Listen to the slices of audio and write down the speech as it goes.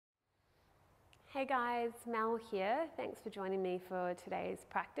Hey guys, Mel here. Thanks for joining me for today's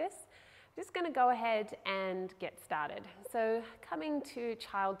practice. I'm just going to go ahead and get started. So coming to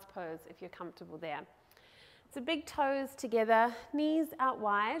child's pose if you're comfortable there. So big toes together, knees out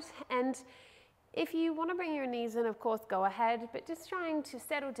wide, and if you want to bring your knees in, of course, go ahead, but just trying to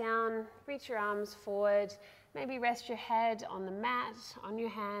settle down, reach your arms forward, maybe rest your head on the mat, on your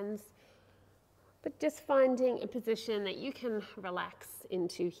hands, but just finding a position that you can relax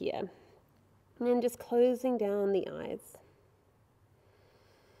into here. And then just closing down the eyes.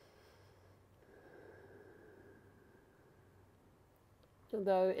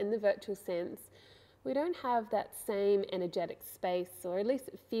 Although in the virtual sense, we don't have that same energetic space, or at least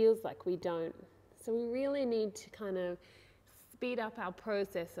it feels like we don't. So we really need to kind of speed up our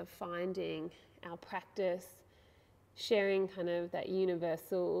process of finding our practice, sharing kind of that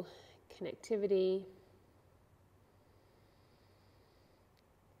universal connectivity.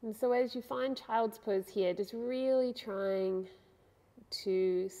 And so as you find child's pose here, just really trying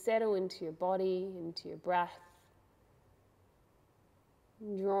to settle into your body, into your breath,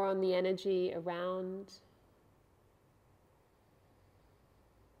 draw on the energy around.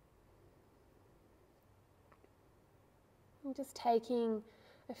 And just taking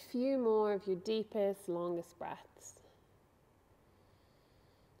a few more of your deepest, longest breaths.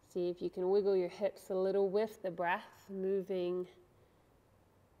 See if you can wiggle your hips a little with the breath, moving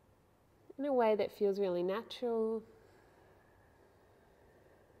in a way that feels really natural.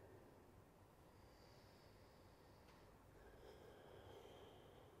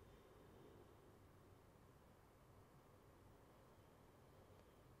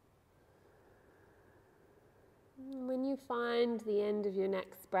 When you find the end of your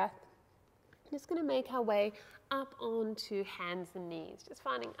next breath, I'm just going to make our way up onto hands and knees, just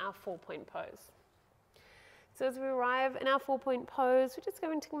finding our 4-point pose. So as we arrive in our 4-point pose, we're just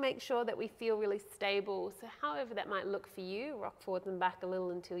going to make sure that we feel really stable. So however that might look for you, rock forwards and back a little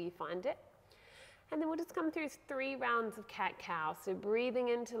until you find it. And then we'll just come through 3 rounds of cat-cow. So breathing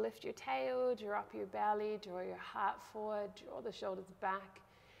in to lift your tail, draw up your belly, draw your heart forward, draw the shoulders back.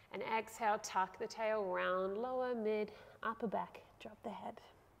 And exhale, tuck the tail round, lower, mid, upper back, drop the head.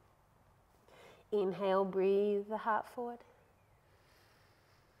 Inhale, breathe the heart forward.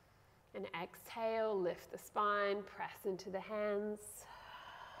 And exhale, lift the spine, press into the hands.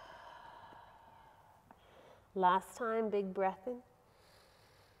 Last time, big breath in.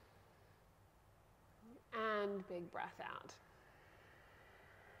 And big breath out.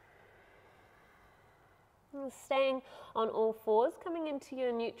 And staying on all fours, coming into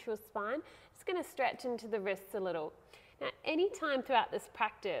your neutral spine, just going to stretch into the wrists a little. Now, anytime throughout this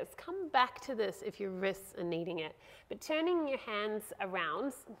practice, come back to this if your wrists are needing it. But turning your hands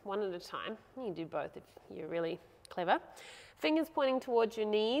around, one at a time, you can do both if you're really clever. Fingers pointing towards your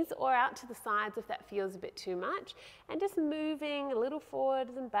knees or out to the sides if that feels a bit too much. And just moving a little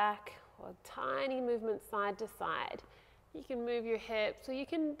forwards and back, or tiny movement side to side. You can move your hips, or you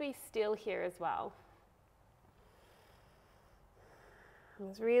can be still here as well.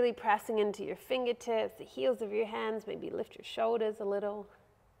 Just really pressing into your fingertips, the heels of your hands, maybe lift your shoulders a little.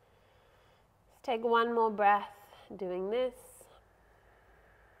 Just take one more breath doing this.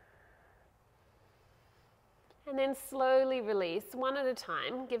 And then slowly release, one at a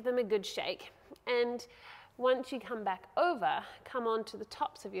time, give them a good shake. And once you come back over, come onto the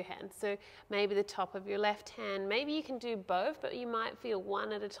tops of your hands. So maybe the top of your left hand, maybe you can do both, but you might feel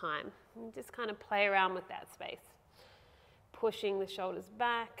one at a time. And just kind of play around with that space. Pushing the shoulders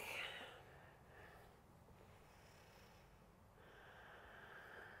back.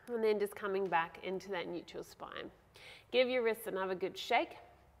 And then just coming back into that neutral spine. Give your wrists another good shake.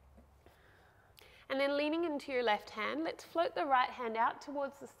 And then leaning into your left hand, let's float the right hand out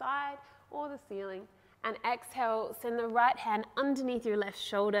towards the side or the ceiling. And exhale, send the right hand underneath your left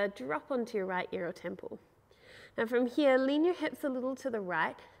shoulder, drop onto your right ear or temple. Now from here, lean your hips a little to the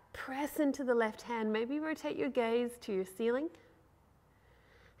right. Press into the left hand, maybe rotate your gaze to your ceiling.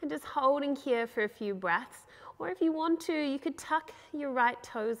 And just holding here for a few breaths. Or if you want to, you could tuck your right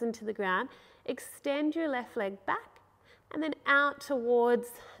toes into the ground, extend your left leg back, and then out towards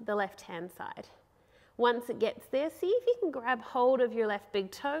the left hand side. Once it gets there, see if you can grab hold of your left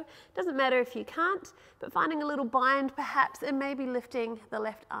big toe. Doesn't matter if you can't, but finding a little bind perhaps, and maybe lifting the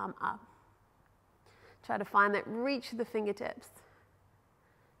left arm up. Try to find that reach of the fingertips.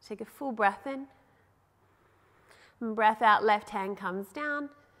 Take a full breath in. And breath out, left hand comes down.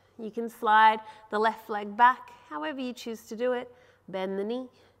 You can slide the left leg back, however you choose to do it. Bend the knee.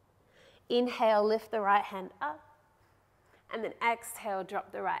 Inhale, lift the right hand up. And then exhale,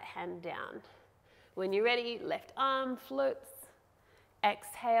 drop the right hand down. When you're ready, left arm floats.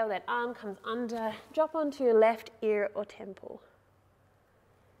 Exhale, that arm comes under, drop onto your left ear or temple.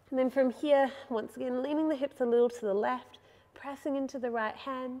 And then from here, once again, leaning the hips a little to the left, pressing into the right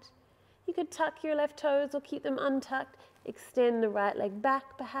hand. You could tuck your left toes or keep them untucked, extend the right leg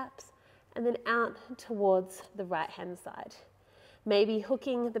back perhaps, and then out towards the right hand side. Maybe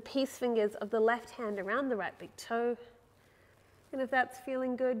hooking the peace fingers of the left hand around the right big toe. And if that's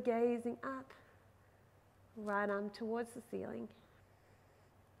feeling good, gazing up, right arm towards the ceiling.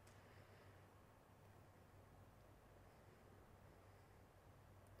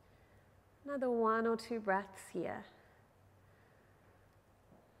 Another 1 or 2 breaths here.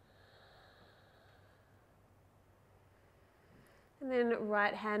 And then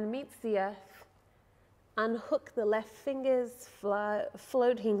right hand meets the earth. Unhook the left fingers,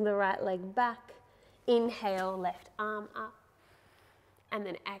 floating the right leg back. Inhale, left arm up. And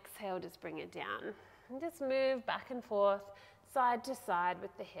then exhale, just bring it down. And just move back and forth, side to side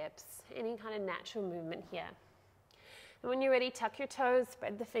with the hips. Any kind of natural movement here. And when you're ready, tuck your toes,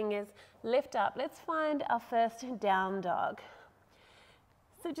 spread the fingers, lift up. Let's find our first down dog.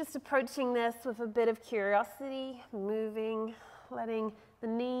 So just approaching this with a bit of curiosity, moving, letting the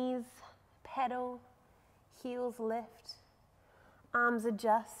knees pedal, heels lift, arms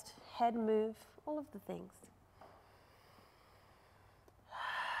adjust, head move, all of the things.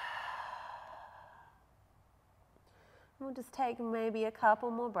 We'll just take maybe a couple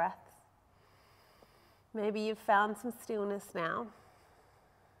more breaths. Maybe you've found some stillness now.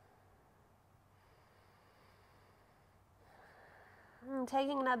 And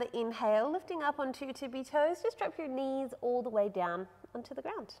taking another inhale, lifting up onto your tippy toes, just drop your knees all the way down onto the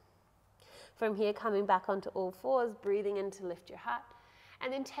ground. From here, coming back onto all fours, breathing in to lift your heart.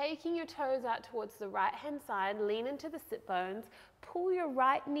 And then taking your toes out towards the right hand side, lean into the sit bones, pull your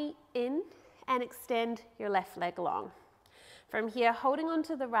right knee in and extend your left leg long. From here, holding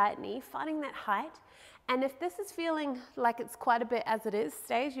onto the right knee, finding that height. And if this is feeling like it's quite a bit as it is,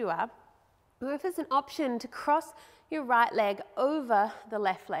 stay as you are. Or if it's an option to cross your right leg over the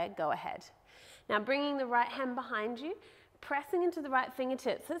left leg, go ahead. Now bringing the right hand behind you, pressing into the right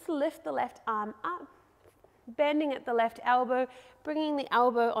fingertips. Let's lift the left arm up, bending at the left elbow, bringing the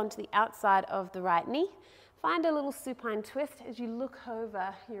elbow onto the outside of the right knee. Find a little supine twist as you look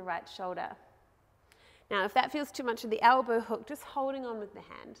over your right shoulder. Now, if that feels too much of the elbow hook, just holding on with the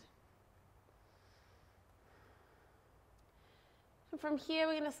hand. And from here,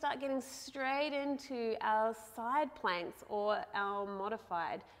 we're going to start getting straight into our side planks or our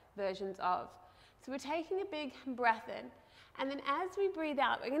modified versions of. So we're taking a big breath in. And then as we breathe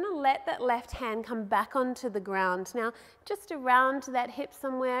out, we're going to let that left hand come back onto the ground. Now, just around that hip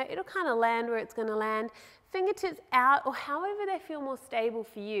somewhere, it'll kind of land where it's going to land. Fingertips out, or however they feel more stable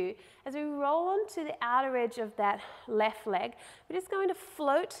for you. As we roll onto the outer edge of that left leg, we're just going to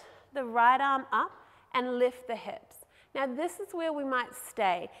float the right arm up and lift the hips. Now, this is where we might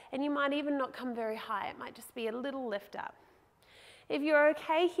stay, and you might even not come very high. It might just be a little lift up. If you're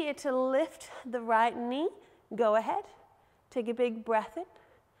okay here to lift the right knee, go ahead. Take a big breath in,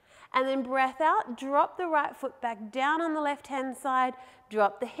 and then breath out. Drop the right foot back down on the left-hand side.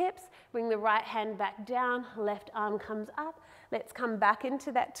 Drop the hips. Bring the right hand back down. Left arm comes up. Let's come back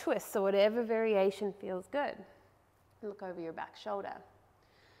into that twist. So whatever variation feels good. Look over your back shoulder.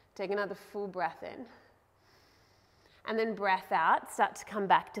 Take another full breath in. And then breath out, start to come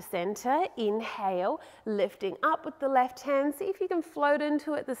back to center. Inhale, lifting up with the left hand. See if you can float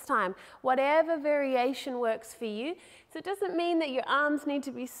into it this time. Whatever variation works for you. So it doesn't mean that your arms need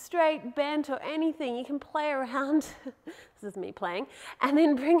to be straight, bent, or anything. You can play around. This is me playing. And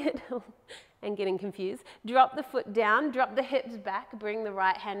then bring it, and getting confused. Drop the foot down, drop the hips back, bring the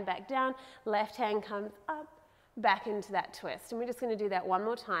right hand back down. Left hand comes up, back into that twist. And we're just going to do that one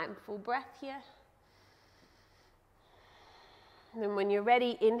more time. Full breath here. And then when you're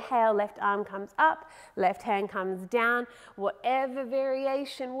ready, inhale, left arm comes up, left hand comes down, whatever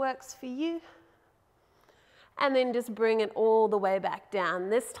variation works for you. And then just bring it all the way back down.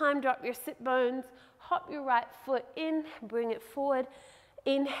 This time, drop your sit bones, hop your right foot in, bring it forward.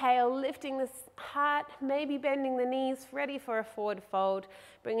 Inhale, lifting the heart, maybe bending the knees, ready for a forward fold.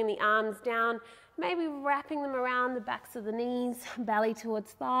 Bringing the arms down, maybe wrapping them around the backs of the knees, belly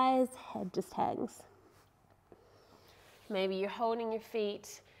towards thighs, head just hangs. Maybe you're holding your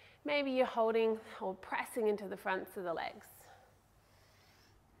feet. Maybe you're holding or pressing into the fronts of the legs.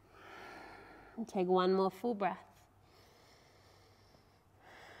 And take one more full breath.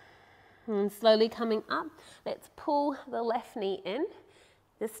 And slowly coming up, let's pull the left knee in.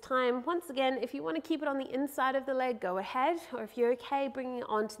 This time, once again, if you want to keep it on the inside of the leg, go ahead. Or if you're okay, bringing it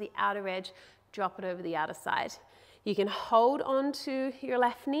onto the outer edge, drop it over the outer side. You can hold on to your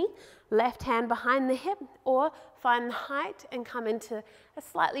left knee, left hand behind the hip, or find the height and come into a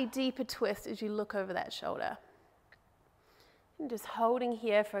slightly deeper twist as you look over that shoulder. And just holding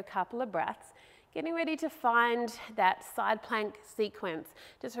here for a couple of breaths, getting ready to find that side plank sequence.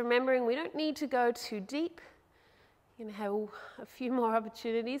 Just remembering we don't need to go too deep. You can have a few more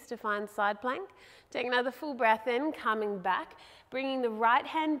opportunities to find side plank. Take another full breath in, coming back, bringing the right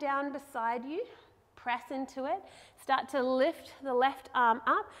hand down beside you. Press into it. Start to lift the left arm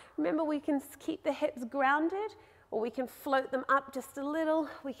up. Remember, we can keep the hips grounded, or we can float them up just a little.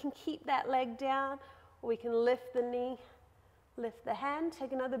 We can keep that leg down, or we can lift the knee, lift the hand.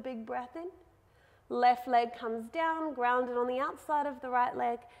 Take another big breath in. Left leg comes down, grounded on the outside of the right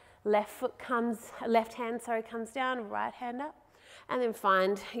leg. Left hand comes down, right hand up. And then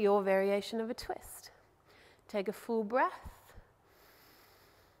find your variation of a twist. Take a full breath.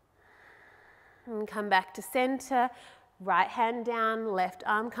 And come back to center. Right hand down, left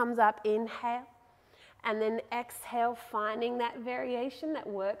arm comes up, inhale. And then exhale, finding that variation that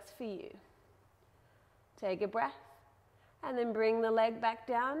works for you. Take a breath. And then bring the leg back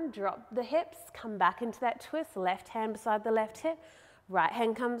down, drop the hips, come back into that twist, left hand beside the left hip, right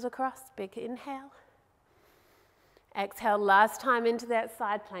hand comes across, big inhale. Exhale, last time into that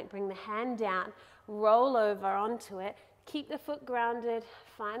side plank, bring the hand down, roll over onto it, keep the foot grounded,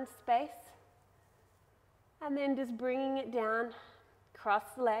 find space, and then just bringing it down, cross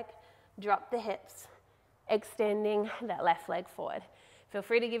the leg, drop the hips, extending that left leg forward. Feel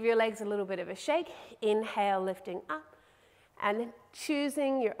free to give your legs a little bit of a shake, inhale, lifting up. And then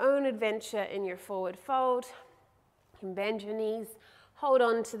choosing your own adventure in your forward fold. You can bend your knees, hold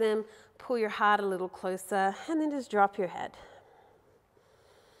on to them, pull your heart a little closer, and then just drop your head.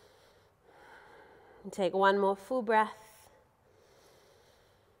 And take one more full breath.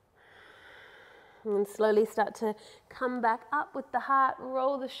 And slowly start to come back up with the heart,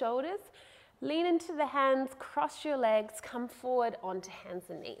 roll the shoulders, lean into the hands, cross your legs, come forward onto hands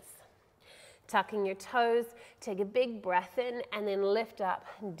and knees. Tucking your toes, take a big breath in, and then lift up,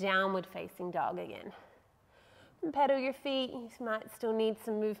 downward facing dog again. And pedal your feet, you might still need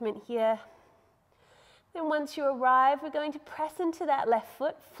some movement here. Then once you arrive, we're going to press into that left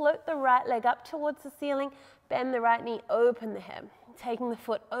foot, float the right leg up towards the ceiling, bend the right knee, open the hip. Taking the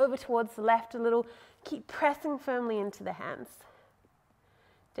foot over towards the left a little, keep pressing firmly into the hands.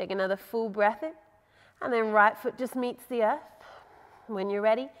 Take another full breath in, and then right foot just meets the earth. When you're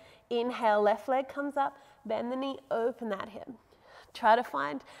ready, inhale, left leg comes up, bend the knee, open that hip. Try to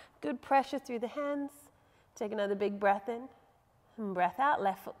find good pressure through the hands. Take another big breath in and breath out,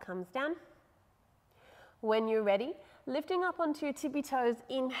 left foot comes down. When you're ready, lifting up onto your tippy toes,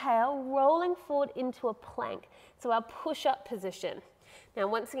 inhale, rolling forward into a plank. So our push-up position. Now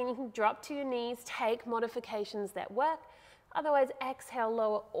once again, you can drop to your knees, take modifications that work. Otherwise, exhale,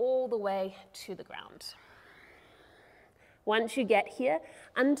 lower all the way to the ground. Once you get here,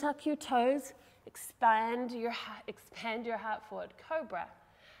 untuck your toes, expand your heart forward, cobra,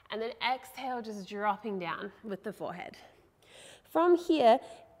 and then exhale, just dropping down with the forehead. From here,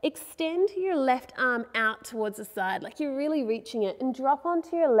 extend your left arm out towards the side, like you're really reaching it, and drop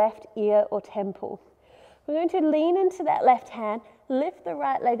onto your left ear or temple. We're going to lean into that left hand, lift the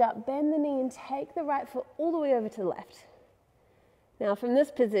right leg up, bend the knee, and take the right foot all the way over to the left. Now from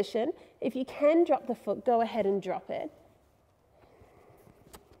this position, if you can drop the foot, go ahead and drop it.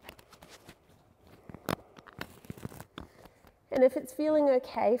 And if it's feeling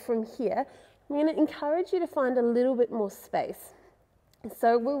okay from here, I'm going to encourage you to find a little bit more space.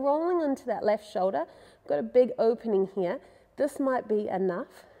 So we're rolling onto that left shoulder. We've got a big opening here. This might be enough.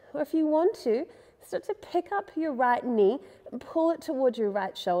 Or if you want to, start to pick up your right knee and pull it towards your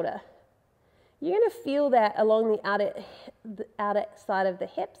right shoulder. You're going to feel that along the outer side of the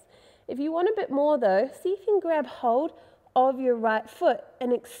hips. If you want a bit more though, see if you can grab hold of your right foot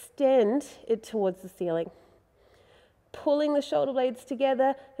and extend it towards the ceiling. Pulling the shoulder blades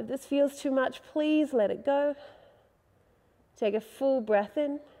together. If this feels too much, please let it go. Take a full breath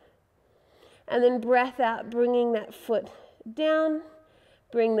in. And then breath out, bringing that foot down.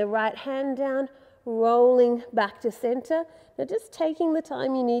 Bring the right hand down, rolling back to center. Now just taking the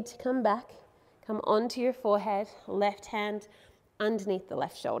time you need to come back. Come onto your forehead, left hand underneath the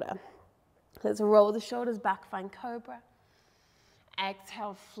left shoulder. Let's roll the shoulders back, find cobra.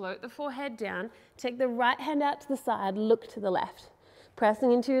 Exhale, float the forehead down. Take the right hand out to the side, look to the left.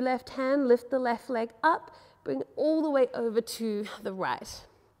 Pressing into your left hand, lift the left leg up, bring it all the way over to the right.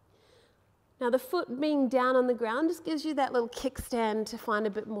 Now the foot being down on the ground just gives you that little kickstand to find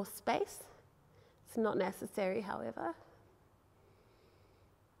a bit more space. It's not necessary, however.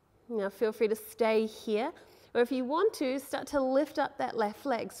 Now feel free to stay here. Or if you want to, start to lift up that left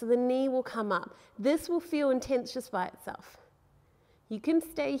leg so the knee will come up. This will feel intense just by itself. You can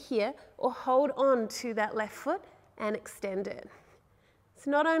stay here or hold on to that left foot and extend it.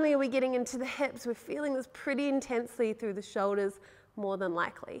 So not only are we getting into the hips, we're feeling this pretty intensely through the shoulders more than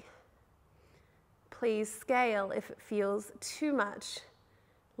likely. Please scale if it feels too much.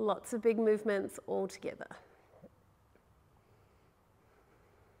 Lots of big movements all together.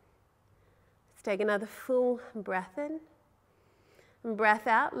 Let's take another full breath in and breath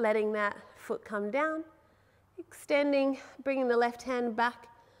out, letting that foot come down, extending, bringing the left hand back,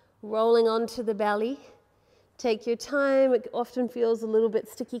 rolling onto the belly. Take your time. It often feels a little bit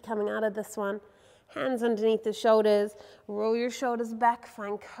sticky coming out of this one. Hands underneath the shoulders, roll your shoulders back,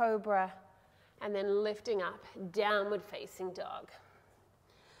 find cobra, and then lifting up, downward facing dog.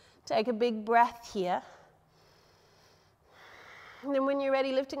 Take a big breath here. And then when you're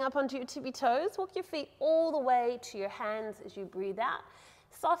ready, lifting up onto your tippy toes, walk your feet all the way to your hands as you breathe out.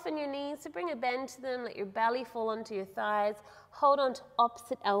 Soften your knees, so bring a bend to them, let your belly fall onto your thighs, hold on to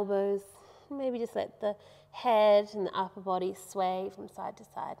opposite elbows, maybe just let the head and the upper body sway from side to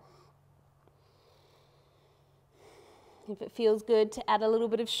side. If it feels good to add a little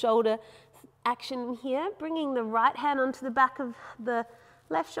bit of shoulder action here, bringing the right hand onto the back of the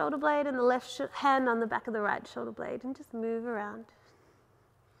left shoulder blade and the left hand on the back of the right shoulder blade, and just move around.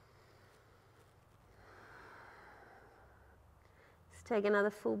 Just take another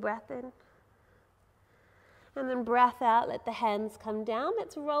full breath in. And then breath out, let the hands come down.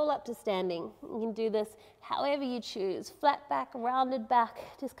 Let's roll up to standing. You can do this however you choose. Flat back, rounded back,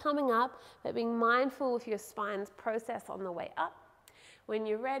 just coming up, but being mindful of your spine's process on the way up. When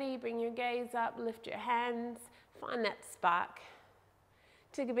you're ready, bring your gaze up, lift your hands, find that spark.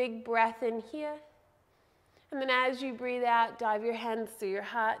 Take a big breath in here. And then as you breathe out, dive your hands through your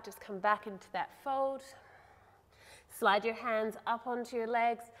heart, just come back into that fold. Slide your hands up onto your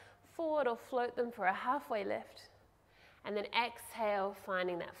legs, forward or float them for a halfway lift. And then exhale,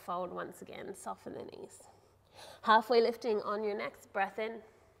 finding that fold once again, soften the knees. Halfway lifting on your next breath in.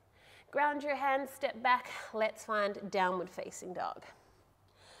 Ground your hands, step back, let's find downward facing dog.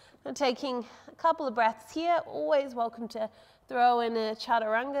 Now taking a couple of breaths here, always welcome to throw in a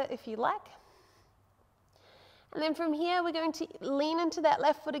chaturanga if you like. And then from here, we're going to lean into that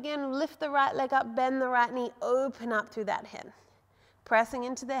left foot again, lift the right leg up, bend the right knee, open up through that hip. Pressing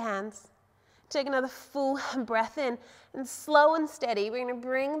into the hands. Take another full breath in, and slow and steady, we're going to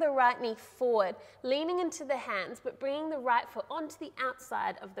bring the right knee forward, leaning into the hands, but bringing the right foot onto the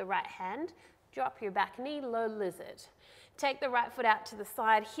outside of the right hand. Drop your back knee, low lizard. Take the right foot out to the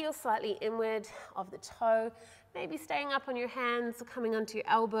side, heel slightly inward of the toe, maybe staying up on your hands or coming onto your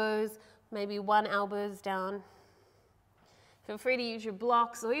elbows, maybe one elbow's down. Feel free to use your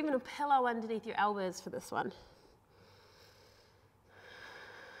blocks or even a pillow underneath your elbows for this one.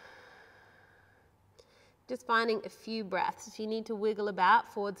 Just finding a few breaths. If you need to wiggle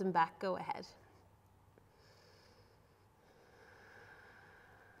about, forwards and back, go ahead.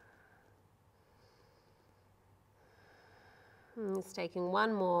 And just taking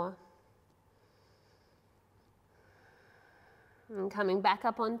one more. And coming back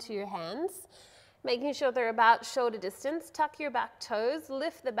up onto your hands. Making sure they're about shoulder distance. Tuck your back toes,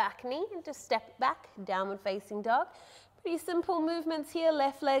 lift the back knee, and just step back, downward facing dog. Pretty simple movements here.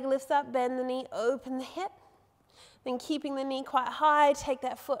 Left leg lifts up, bend the knee, open the hip. Then keeping the knee quite high, take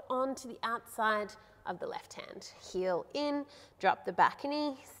that foot onto the outside of the left hand. Heel in, drop the back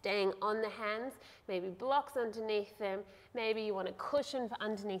knee, staying on the hands, maybe blocks underneath them, maybe you want a cushion for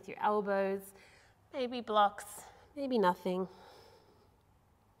underneath your elbows, maybe blocks, maybe nothing.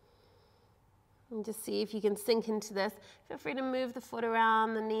 And just see if you can sink into this. Feel free to move the foot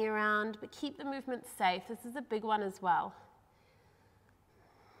around, the knee around, but keep the movement safe. This is a big one as well.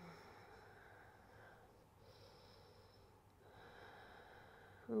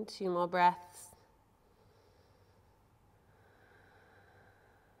 And 2 more breaths.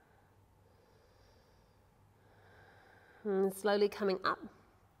 And slowly coming up.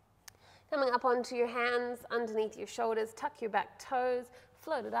 Coming up onto your hands, underneath your shoulders, tuck your back toes,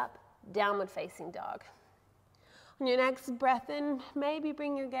 float it up, downward facing dog. On your next breath in, maybe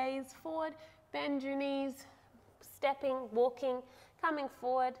bring your gaze forward, bend your knees, stepping, walking, coming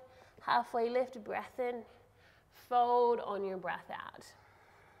forward, halfway lift, breath in, fold on your breath out.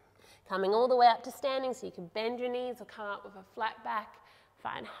 Coming all the way up to standing so you can bend your knees or come up with a flat back.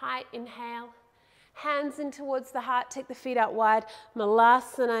 Find height, inhale. Hands in towards the heart, take the feet out wide.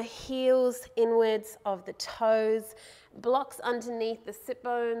 Malasana, heels inwards of the toes. Blocks underneath the sit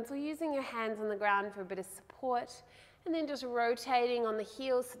bones or using your hands on the ground for a bit of support. And then just rotating on the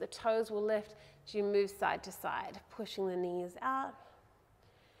heels so the toes will lift as you move side to side, pushing the knees out.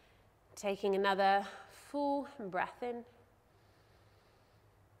 Taking another full breath in.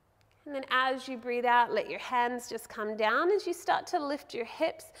 And then as you breathe out, let your hands just come down as you start to lift your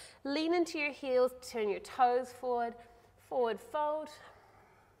hips, lean into your heels, turn your toes forward, forward fold.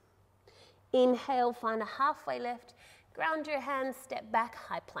 Inhale, find a halfway lift, ground your hands, step back,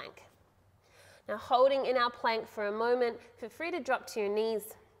 high plank. Now holding in our plank for a moment, feel free to drop to your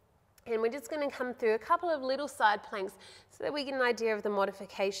knees. And we're just going to come through a couple of little side planks so that we get an idea of the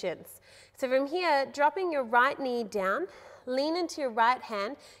modifications. So from here, dropping your right knee down, lean into your right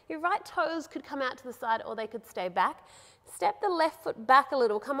hand. Your right toes could come out to the side or they could stay back. Step the left foot back a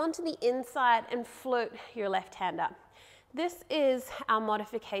little, come onto the inside and float your left hand up. This is our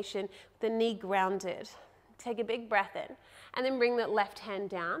modification, the knee grounded. Take a big breath in and then bring that left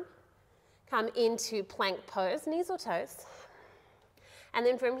hand down. Come into plank pose, knees or toes. And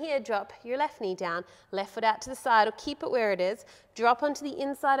then from here, drop your left knee down, left foot out to the side or keep it where it is. Drop onto the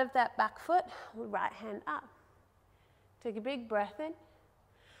inside of that back foot, right hand up. Take a big breath in.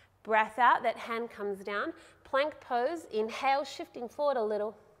 Breath out, that hand comes down. Plank pose, inhale, shifting forward a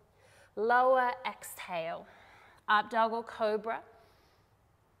little. Lower, exhale. Up dog or cobra.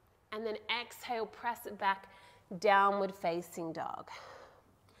 And then exhale, press it back, downward facing dog.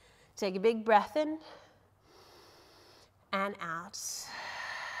 Take a big breath in. And out.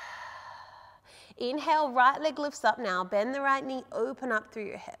 Inhale, right leg lifts up now. Bend the right knee, open up through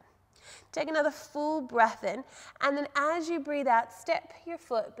your hip. Take another full breath in. And then as you breathe out, step your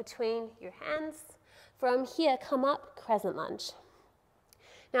foot between your hands. From here, come up, crescent lunge.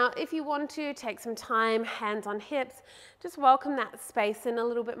 Now, if you want to, take some time, hands on hips. Just welcome that space in a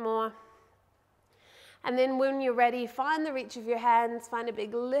little bit more. And then when you're ready, find the reach of your hands, find a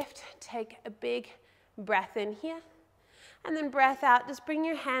big lift. Take a big breath in here. And then breath out, just bring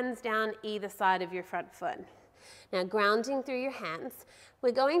your hands down either side of your front foot. Now grounding through your hands,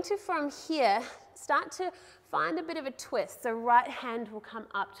 we're going to from here, start to find a bit of a twist. So right hand will come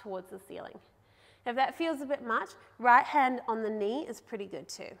up towards the ceiling. If that feels a bit much, right hand on the knee is pretty good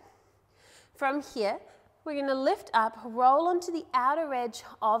too. From here, we're going to lift up, roll onto the outer edge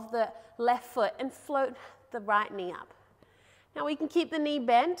of the left foot and float the right knee up. Now we can keep the knee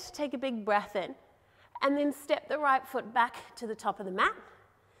bent, take a big breath in. And then step the right foot back to the top of the mat.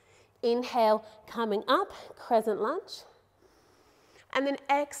 Inhale, coming up, crescent lunge. And then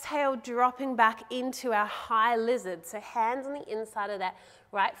exhale, dropping back into our high lizard. So hands on the inside of that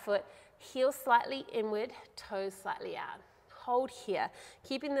right foot, heel slightly inward, toes slightly out. Hold here,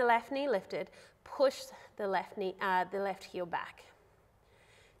 keeping the left knee lifted. Push the left knee, the left heel back.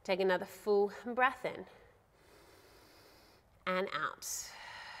 Take another full breath in. And out.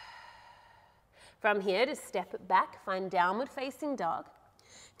 From here, just step it back, find downward facing dog.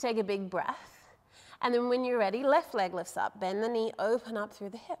 Take a big breath. And then when you're ready, left leg lifts up. Bend the knee, open up through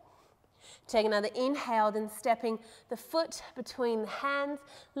the hip. Take another inhale, then stepping the foot between the hands,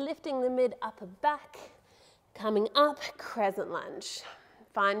 lifting the mid upper back, coming up, crescent lunge.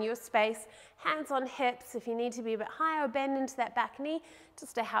 Find your space, hands on hips. If you need to be a bit higher, bend into that back knee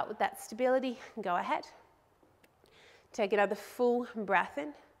just to help with that stability. Go ahead. Take another full breath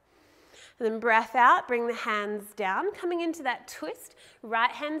in. And then breath out, bring the hands down, coming into that twist.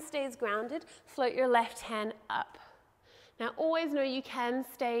 Right hand stays grounded, float your left hand up. Now always know you can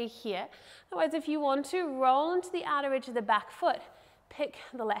stay here. Otherwise, if you want to, roll into the outer edge of the back foot, pick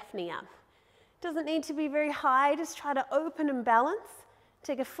the left knee up. Doesn't need to be very high, just try to open and balance.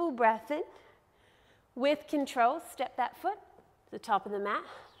 Take a full breath in. With control, step that foot to the top of the mat,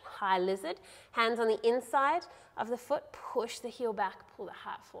 high lizard. Hands on the inside of the foot, push the heel back, pull the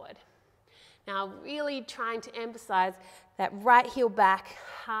heart forward. Now really trying to emphasize that right heel back,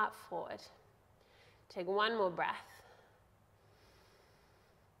 heart forward. Take one more breath.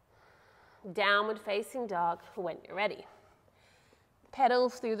 Downward facing dog when you're ready. Pedal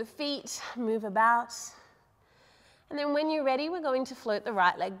through the feet, move about. And then when you're ready, we're going to float the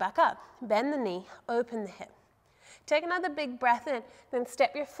right leg back up. Bend the knee, open the hip. Take another big breath in, then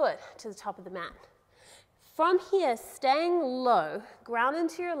step your foot to the top of the mat. From here, staying low, ground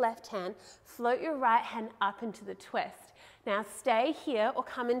into your left hand, float your right hand up into the twist. Now stay here or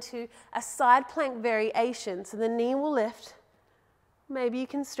come into a side plank variation. So the knee will lift. Maybe you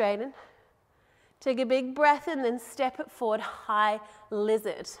can straighten. Take a big breath in, then step it forward, high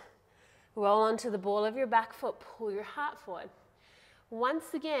lizard. Roll onto the ball of your back foot, pull your heart forward.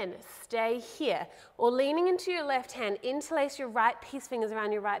 Once again, stay here, or leaning into your left hand, interlace your right peace fingers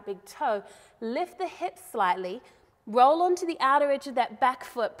around your right big toe, lift the hips slightly, roll onto the outer edge of that back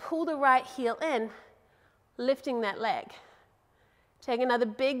foot, pull the right heel in, lifting that leg. Take another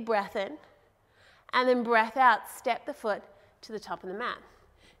big breath in, and then breath out, step the foot to the top of the mat.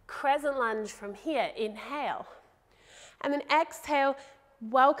 Crescent lunge from here, inhale. And then exhale,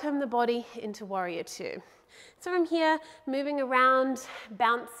 welcome the body into warrior two. So from here, moving around,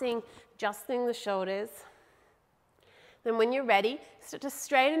 bouncing, adjusting the shoulders. Then when you're ready, start to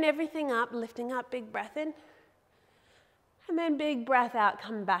straighten everything up, lifting up, big breath in. And then big breath out,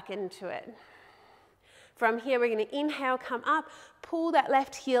 come back into it. From here, we're going to inhale, come up, pull that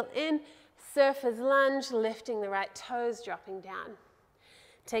left heel in, surfer's lunge, lifting the right toes, dropping down.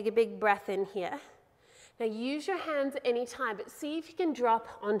 Take a big breath in here. Now use your hands at any time, but see if you can drop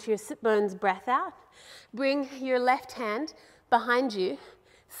onto your sit bones, breath out. Bring your left hand behind you,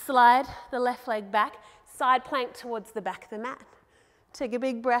 slide the left leg back, side plank towards the back of the mat. Take a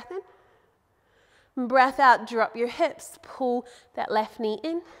big breath in. Breath out, drop your hips, pull that left knee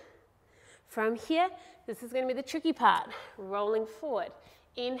in. From here, this is going to be the tricky part, rolling forward.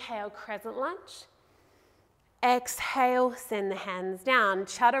 Inhale, crescent lunge. Exhale, send the hands down,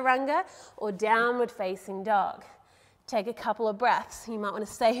 chaturanga or downward facing dog. Take a couple of breaths. You might want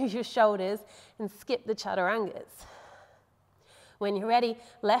to save your shoulders and skip the chaturangas. When you're ready,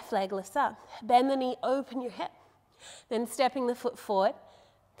 left leg lifts up. Bend the knee, open your hip. Then stepping the foot forward,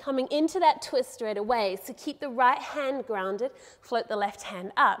 coming into that twist straight away. So keep the right hand grounded, float the left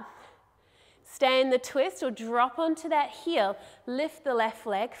hand up. Stay in the twist or drop onto that heel. Lift the left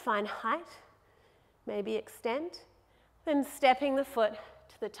leg, find height. Maybe extend. Then stepping the foot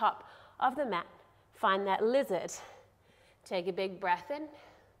to the top of the mat. Find that lizard. Take a big breath in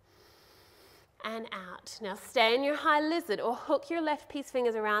and out. Now stay in your high lizard or hook your left peace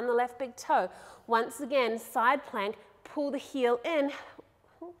fingers around the left big toe. Once again, side plank, pull the heel in.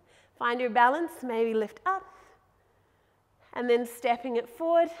 Find your balance, maybe lift up. And then stepping it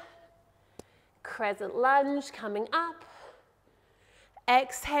forward. Crescent lunge, coming up.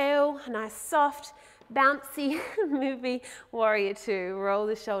 Exhale, nice soft, bouncy, movie, warrior two. Roll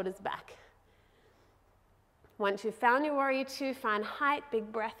the shoulders back. Once you've found your warrior two, find height,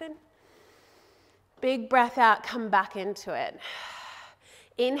 big breath in. Big breath out, come back into it.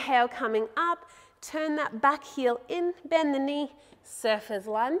 Inhale, coming up, turn that back heel in, bend the knee, surfer's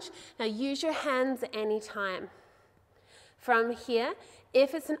lunge. Now use your hands at any time. From here,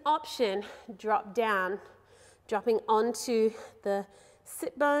 if it's an option, drop down, dropping onto the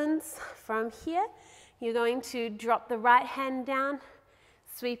sit bones. From here, you're going to drop the right hand down,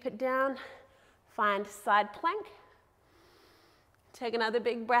 sweep it down, find side plank. Take another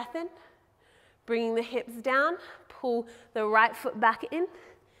big breath in, bringing the hips down, pull the right foot back in,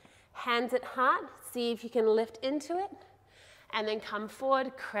 hands at heart, see if you can lift into it, and then come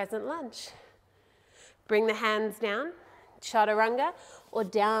forward, crescent lunge. Bring the hands down, chaturanga or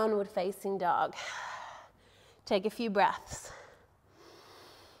downward facing dog. Take a few breaths.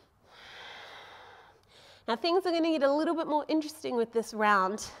 Now things are going to get a little bit more interesting with this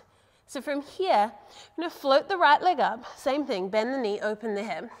round. So from here, I'm going to float the right leg up. Same thing, bend the knee, open the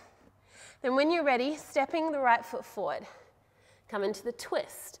hip. Then when you're ready, stepping the right foot forward. Come into the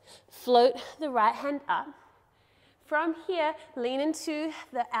twist. Float the right hand up. From here, lean into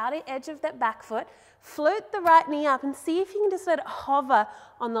the outer edge of that back foot. Float the right knee up and see if you can just let it hover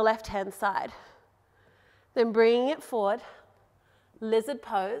on the left-hand side. Then bringing it forward, lizard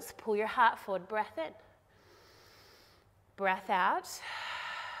pose, pull your heart forward, breath in. Breath out.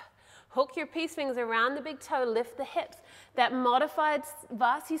 Hook your peace fingers around the big toe, lift the hips. That modified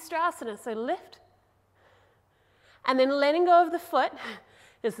vasisthasana, so lift. And then letting go of the foot,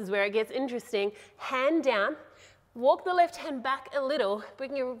 this is where it gets interesting, hand down, walk the left hand back a little,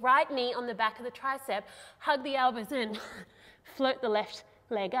 bring your right knee on the back of the tricep, hug the elbows in, float the left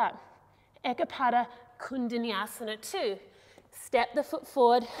leg up. Ekapada Kundalini 2. Step the foot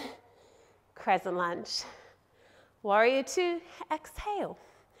forward, crescent lunge. Warrior 2, exhale.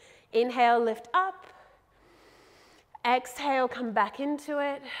 Inhale, lift up. Exhale, come back into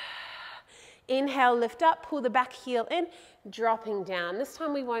it. Inhale, lift up, pull the back heel in, dropping down. This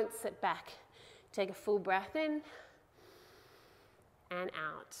time we won't sit back. Take a full breath in and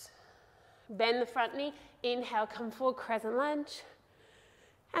out. Bend the front knee. Inhale, come forward, crescent lunge.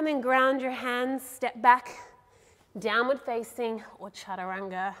 And then ground your hands, step back, downward facing or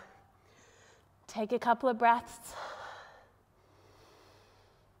chaturanga. Take a couple of breaths.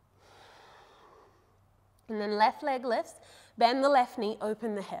 And then left leg lifts, bend the left knee,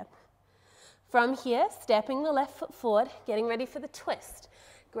 open the hip. From here, stepping the left foot forward, getting ready for the twist.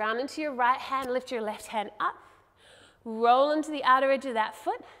 Ground into your right hand, lift your left hand up. Roll into the outer edge of that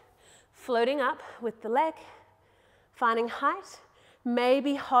foot, floating up with the leg, finding height,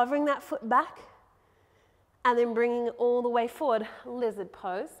 maybe hovering that foot back. And then bringing it all the way forward, lizard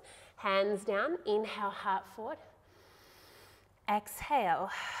pose. Hands down, inhale, heart forward. Exhale.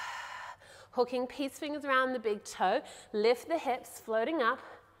 Hooking peace fingers around the big toe. Lift the hips, floating up.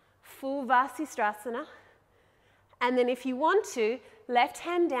 Full vasisthasana. And then if you want to, left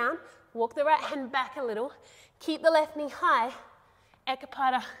hand down, walk the right hand back a little. Keep the left knee high.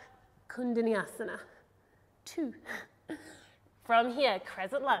 Ekapada Kundaliniasana. 2. From here,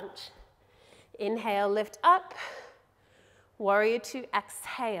 crescent lunge. Inhale, lift up. Warrior 2,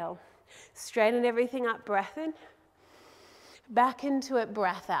 exhale. Straighten everything up, breath in. Back into it,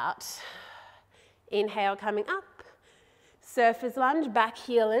 breath out. Inhale, coming up. Surface lunge, back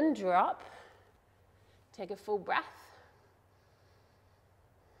heel in, drop. Take a full breath.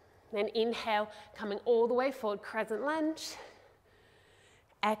 Then inhale, coming all the way forward, crescent lunge.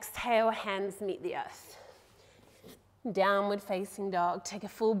 Exhale, hands meet the earth. Downward facing dog. Take a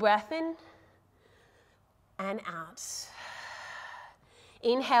full breath in and out.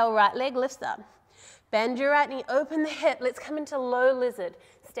 Inhale, right leg lifts up. Bend your right knee, open the hip. Let's come into low lizard.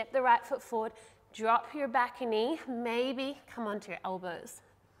 Step the right foot forward. Drop your back knee. Maybe come onto your elbows.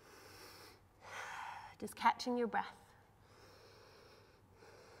 Just catching your breath.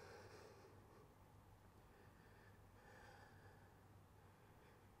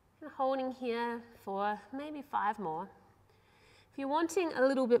 And holding here for maybe 5 more. If you're wanting a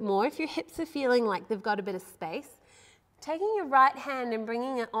little bit more, if your hips are feeling like they've got a bit of space, taking your right hand and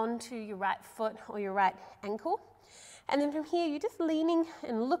bringing it onto your right foot or your right ankle. And then from here, you're just leaning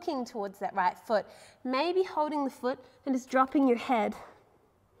and looking towards that right foot, maybe holding the foot and just dropping your head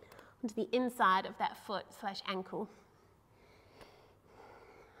onto the inside of that foot / ankle.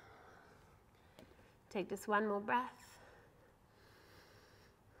 Take just one more breath.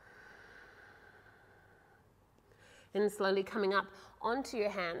 And slowly coming up onto your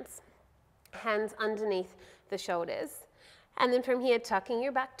hands, hands underneath the shoulders. And then from here, tucking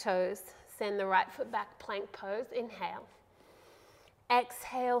your back toes, send the right foot back, plank pose, inhale.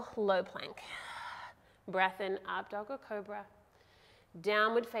 Exhale, low plank. Breath in, up dog or cobra.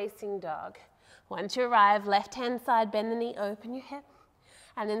 Downward facing dog. Once you arrive, left hand side, bend the knee, open your hip.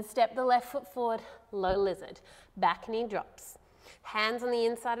 And then step the left foot forward, low lizard. Back knee drops. Hands on the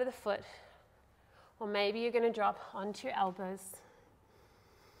inside of the foot. Or maybe you're going to drop onto your elbows.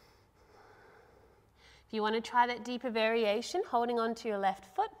 If you want to try that deeper variation, holding onto your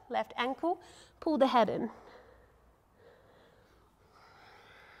left foot, left ankle, pull the head in.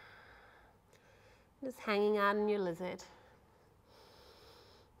 Just hanging out in your lizard.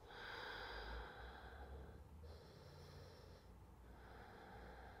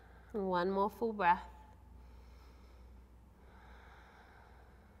 And one more full breath.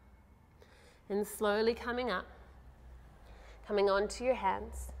 And slowly coming up, coming onto your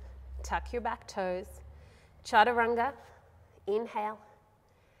hands, tuck your back toes, chaturanga, inhale,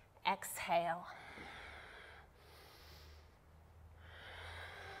 exhale.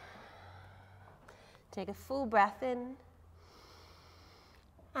 Take a full breath in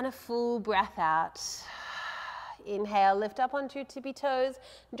and a full breath out. Inhale, lift up onto your tippy toes,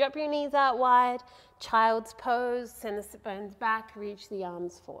 drop your knees out wide, child's pose, send the sit bones back, reach the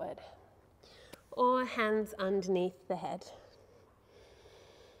arms forward. Or hands underneath the head.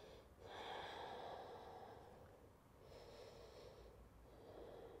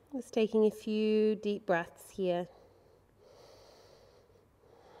 Just taking a few deep breaths here.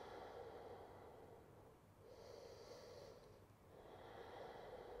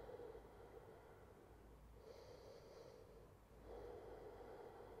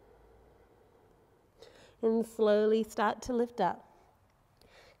 And slowly start to lift up.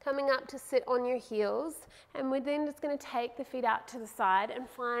 Coming up to sit on your heels, and we're then just going to take the feet out to the side and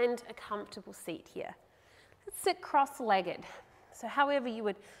find a comfortable seat here. Let's sit cross-legged. So however you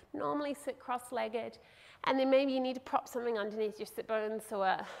would normally sit cross-legged, and then maybe you need to prop something underneath your sit bones, or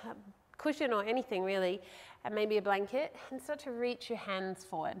a cushion or anything really, and maybe a blanket, and start to reach your hands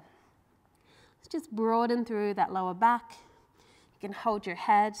forward. Let's just broaden through that lower back. You can hold your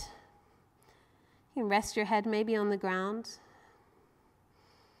head. You can rest your head maybe on the ground.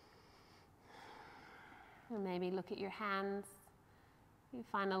 And maybe look at your hands. You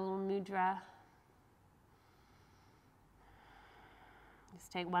find a little mudra.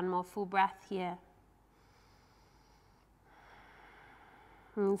 Just take one more full breath here.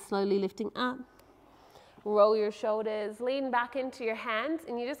 And slowly lifting up. Roll your shoulders, lean back into your hands,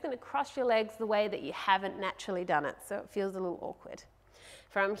 and you're just going to cross your legs the way that you haven't naturally done it, so it feels a little awkward.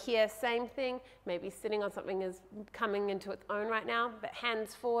 From here, same thing. Maybe sitting on something is coming into its own right now, but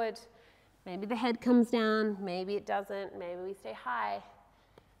hands forward. Maybe the head comes down, maybe it doesn't, maybe we stay high.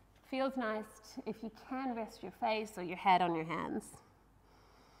 Feels nice if you can rest your face or your head on your hands.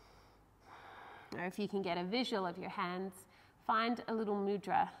 Or if you can get a visual of your hands, find a little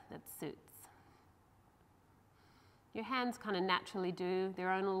mudra that suits. Your hands kind of naturally do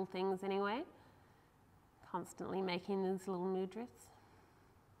their own little things anyway, constantly making these little mudras.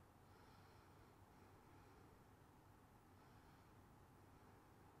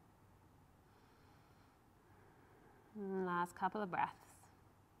 And last couple of breaths.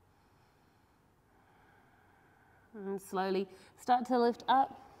 And slowly start to lift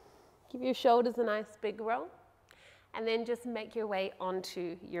up. Give your shoulders a nice big roll. And then just make your way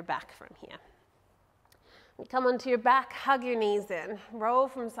onto your back from here. You come onto your back, hug your knees in. Roll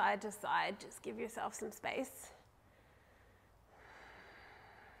from side to side. Just give yourself some space.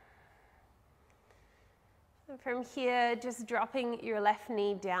 And from here, just dropping your left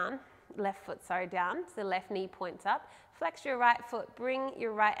knee down. Left foot, down. So the left knee points up. Flex your right foot. Bring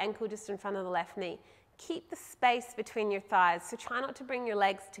your right ankle just in front of the left knee. Keep the space between your thighs. So try not to bring your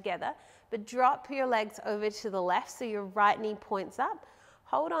legs together, but drop your legs over to the left so your right knee points up.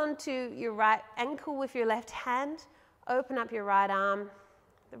 Hold on to your right ankle with your left hand. Open up your right arm.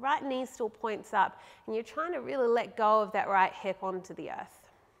 The right knee still points up, and you're trying to really let go of that right hip onto the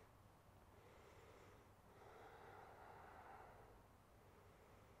earth.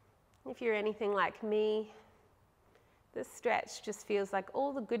 If you're anything like me, this stretch just feels like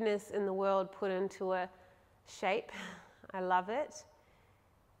all the goodness in the world put into a shape. I love it.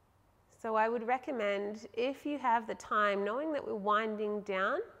 So I would recommend, if you have the time, knowing that we're winding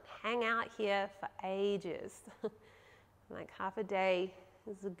down, hang out here for ages. Like half a day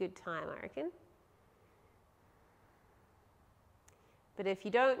is a good time, I reckon. But if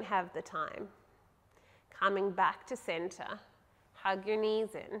you don't have the time, coming back to center, hug your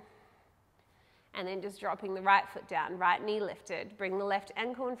knees in, and then just dropping the right foot down, right knee lifted. Bring the left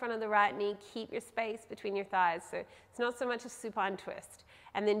ankle in front of the right knee. Keep your space between your thighs. So it's not so much a supine twist.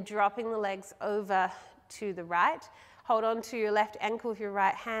 And then dropping the legs over to the right. Hold on to your left ankle with your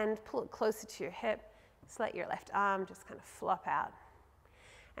right hand. Pull it closer to your hip. Just let your left arm just kind of flop out.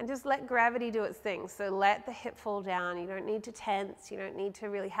 And just let gravity do its thing. So let the hip fall down. You don't need to tense. You don't need to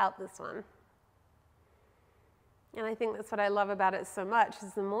really help this one. And I think that's what I love about it so much,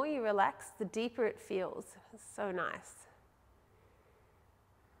 is the more you relax, the deeper it feels. It's so nice.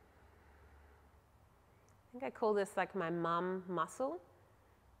 I think I call this like my mum muscle,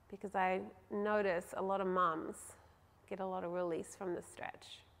 because I notice a lot of mums get a lot of release from this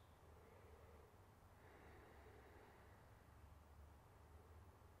stretch.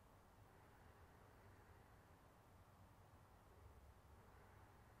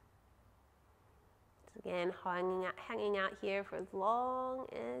 Again, hanging out here for as long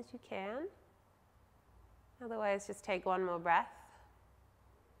as you can. Otherwise, just take one more breath.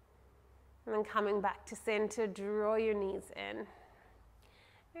 And then coming back to center, draw your knees in.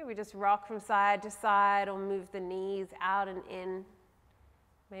 Maybe just rock from side to side or move the knees out and in.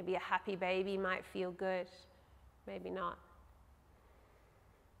 Maybe a happy baby might feel good, maybe not.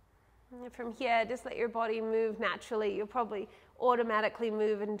 And from here, just let your body move naturally. You'll probably automatically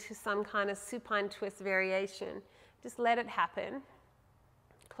move into some kind of supine twist variation. Just let it happen.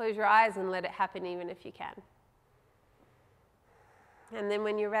 Close your eyes and let it happen even if you can. And then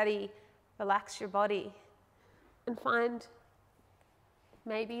when you're ready, relax your body and find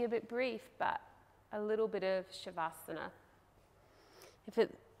maybe a bit brief, but a little bit of shavasana. If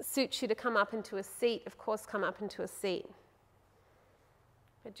it suits you to come up into a seat, of course, come up into a seat.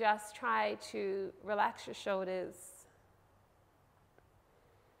 But just try to relax your shoulders,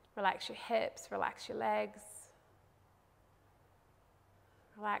 relax your hips, relax your legs,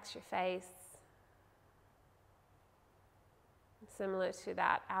 relax your face. Similar to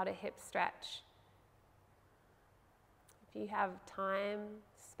that outer hip stretch. If you have time,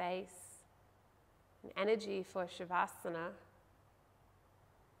 space, and energy for shavasana,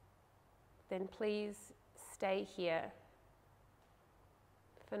 then please stay here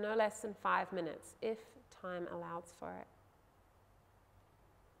for no less than 5 minutes, if time allows for it.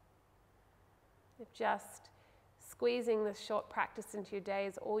 If just squeezing this short practice into your day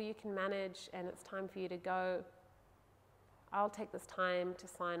is all you can manage and it's time for you to go, I'll take this time to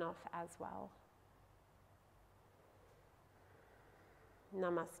sign off as well.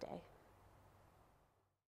 Namaste.